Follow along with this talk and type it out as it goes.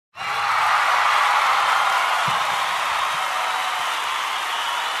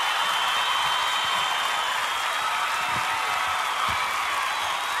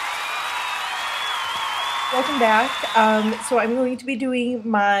welcome back. So I'm going to be doing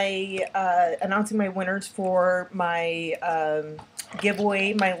my, announcing my winners for my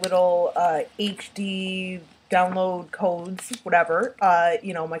giveaway, my little HD download codes, whatever,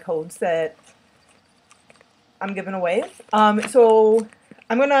 my codes that I'm giving away. So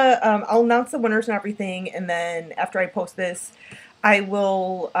I'm gonna, I'll announce the winners and everything, and then after I post this, I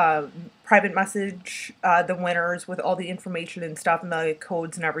will private message the winners with all the information and stuff and the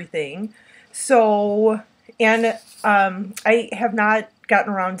codes and everything. So, and I have not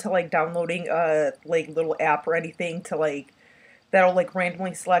gotten around to like downloading a like little app or anything to like that'll like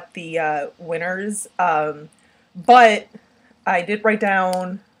randomly select the winners. But I did write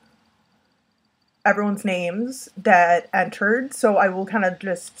down everyone's names that entered, so I will kind of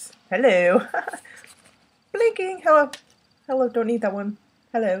just hello, blinking, hello, don't need that one,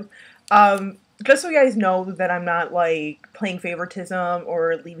 hello. Just so you guys know that I'm not like playing favoritism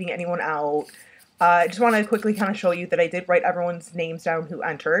or leaving anyone out. I just want to quickly kind of show you that I did write everyone's names down who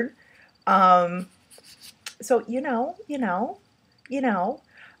entered. So you know.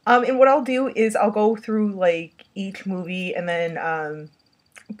 And what I'll do is I'll go through like each movie and then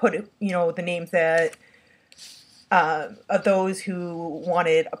put the names that of those who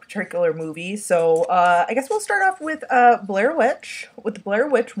wanted a particular movie. So I guess we'll start off with Blair Witch, with the Blair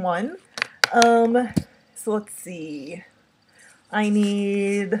Witch one. So let's see. I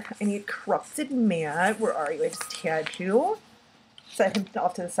need Corrupted Matt. Where are you? I just had you. Set him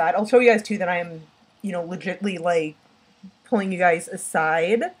off to the side. I'll show you guys too that I am, legitly like pulling you guys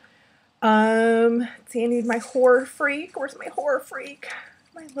aside. Let's see, I need my horror freak. Where's my horror freak?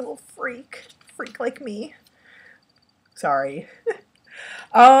 My little freak like me. Sorry.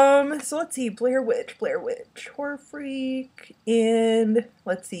 So let's see, Blair Witch, horror freak, and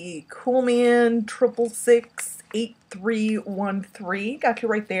let's see, Cool Man 6668313. Got you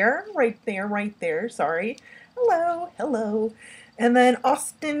right there. Sorry. Hello. And then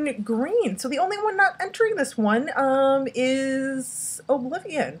Austin Green. So the only one not entering this one is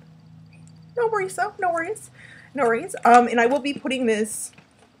Oblivion. No worries though. No worries. And I will be putting this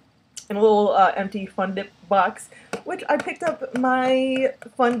in a little empty Fun Dip box, which I picked up my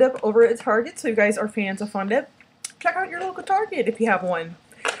Fun Dip over at Target. So you guys are fans of Fun Dip, check out your local Target if you have one.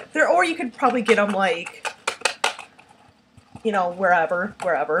 Or you could probably get them like,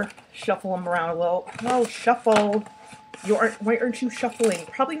 wherever. Shuffle them around a little. Oh, shuffle. Why aren't you shuffling?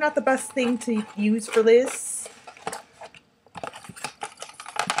 Probably not the best thing to use for this.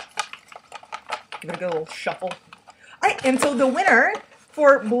 I'm gonna go a little shuffle. Alright, and so the winner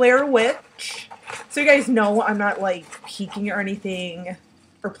for Blair Witch, so you guys know I'm not like peeking or anything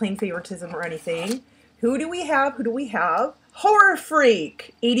or playing favoritism or anything. Who do we have? Horror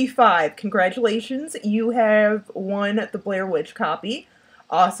Freak 85. Congratulations, you have won the Blair Witch copy.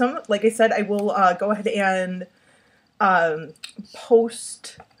 Awesome. Like I said, I will go ahead and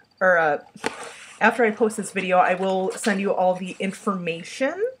post, or after I post this video, I will send you all the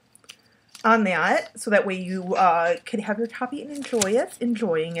information on that, so that way you can have your copy and enjoying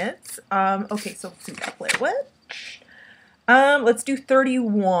it. Okay, so let's do that Blair Witch. Let's do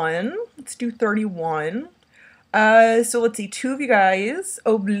 31. So let's see, two of you guys.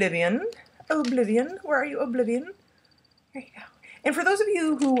 Oblivion, where are you, Oblivion? There you go. And for those of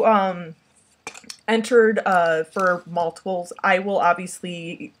you who entered for multiples, I will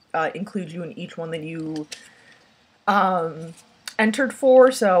obviously include you in each one that you entered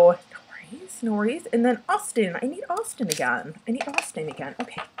for, so no worries. And then Austin. I need Austin again.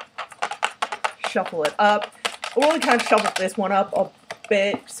 Okay. Shuffle it up. We'll only kind of shuffle this one up a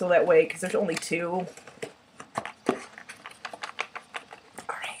bit, so that way, because there's only two.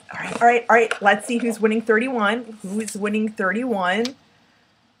 Alright. Let's see who's winning 31.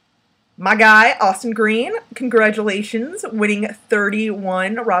 My guy, Austin Green. Congratulations. Winning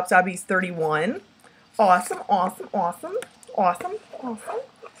 31. Rob Zombie's 31. Awesome.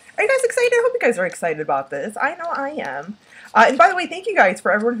 Are you guys excited? I hope you guys are excited about this. I know I am. And by the way, thank you guys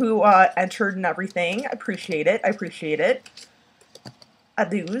for everyone who entered and everything. I appreciate it.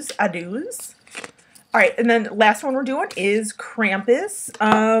 Adoos. Alright, and then last one we're doing is Krampus.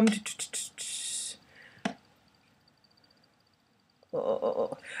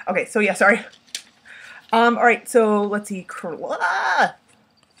 Okay, so yeah, sorry. Alright, so let's see.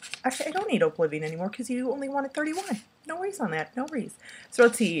 Actually, I don't need Oblivion anymore because you only wanted 31. No worries on that. So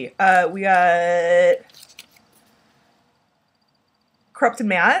let's see. We got Corrupted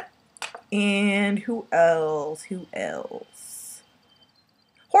Matt. And who else?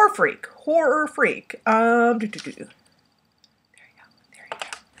 Horror Freak. There you go.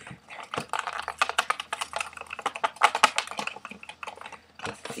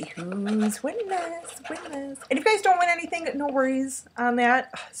 Let's see who Who's winning this? Winning this? And if you guys don't win anything, no worries on that.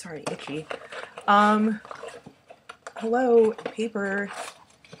 Oh, sorry, itchy. Hello, paper.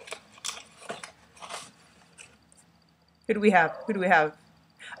 Who do we have? Who do we have?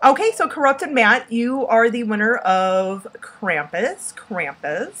 Okay, so Corrupted Matt, you are the winner of Krampus.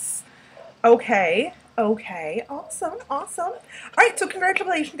 Krampus. Okay. Okay. Awesome. Awesome. All right, so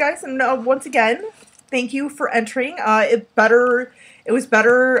congratulations, guys. And once again, thank you for entering. It was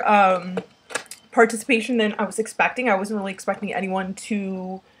better participation than I was expecting. I wasn't really expecting anyone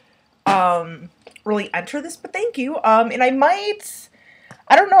to really enter this, but thank you. And I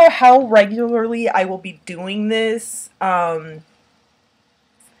don't know how regularly I will be doing this.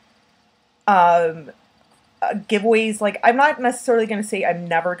 Giveaways, like, I'm not necessarily going to say I'm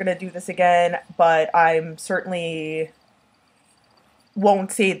never going to do this again, but I'm certainly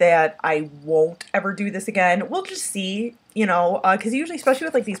won't say that I won't ever do this again. We'll just see, you know, because usually, especially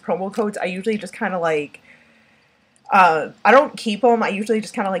with, like, these promo codes, I usually just kind of, like, I don't keep them. I usually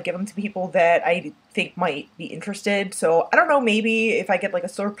just kind of, like, give them to people that I think might be interested. So, I don't know, maybe if I get, like, a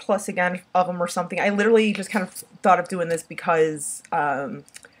surplus again of them or something. I literally just kind of thought of doing this because,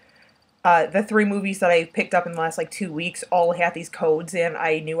 the 3 movies that I picked up in the last, like, 2 weeks all had these codes, and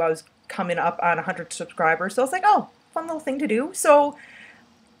I knew I was coming up on 100 subscribers, so I was like, oh, fun little thing to do. So,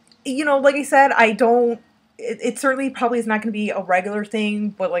 you know, like I said, it certainly probably is not going to be a regular thing,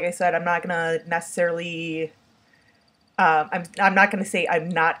 but like I said, I'm not going to necessarily, I'm not going to say I'm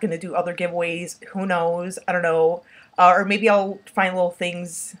not going to do other giveaways. Who knows? I don't know. Or maybe I'll find little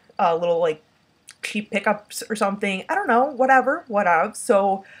things, little, like, cheap pickups or something. I don't know, whatever.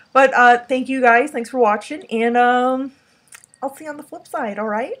 So, but thank you guys. Thanks for watching, and I'll see you on the flip side. All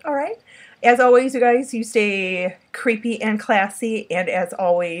right. As always, you guys, you stay creepy and classy, and as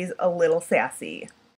always, a little sassy.